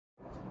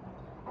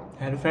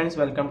Hello friends,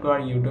 welcome to our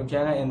YouTube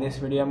channel. In this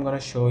video I'm going to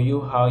show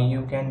you how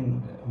you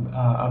can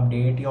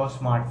update your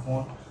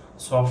smartphone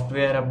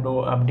software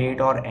update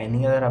or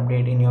any other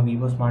update in your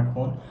Vivo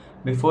smartphone.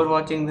 Before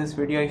watching this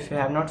video, if you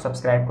have not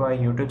subscribed to our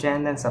YouTube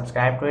channel, then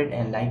subscribe to it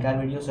and like our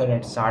video. So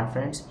let's start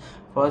friends.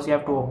 First you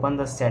have to open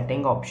the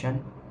setting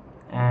option,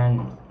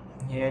 and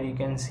here you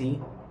can see,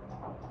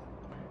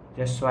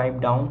 just swipe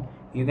down,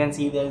 you can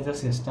see there is a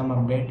system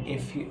update.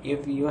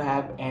 If you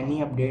have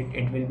any update,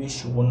 it will be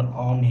shown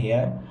on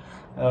here.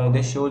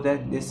 This shows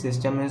that this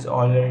system is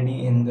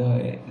already in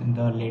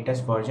the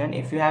latest version.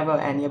 If you have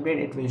any update,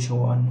 it will show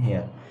on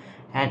here.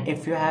 And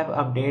if you have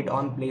update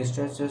on Play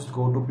Store, just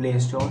go to Play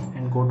Store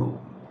and go to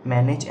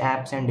manage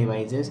apps and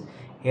devices.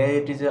 Here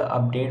it is a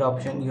update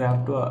option. You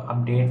have to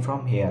update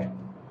from here.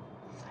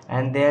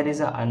 And there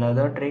is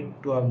another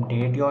trick to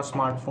update your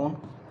smartphone.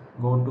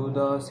 Go to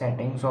the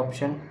settings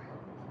option,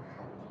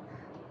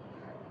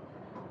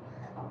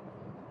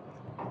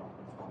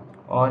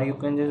 or you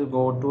can just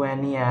go to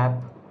any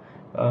app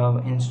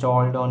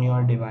installed on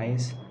your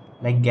device,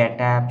 like Get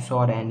Apps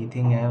or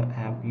anything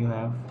app you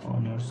have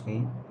on your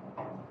screen.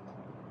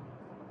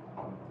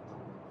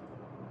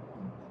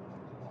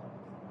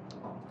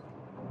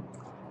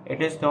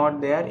 It is not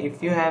there.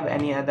 If you have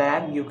any other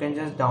app, you can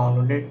just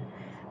download it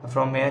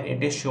from here.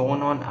 It is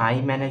shown on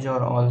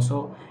iManager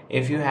also.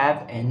 If you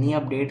have any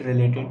update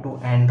related to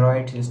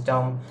Android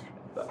system,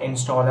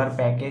 installer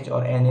package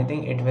or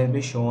anything, it will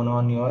be shown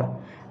on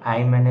your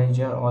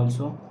iManager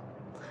also.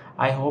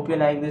 I hope you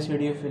like this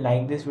video. If you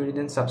like this video,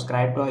 then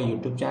subscribe to our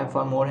YouTube channel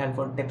for more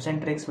helpful tips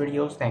and tricks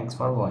videos. Thanks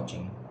for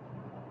watching.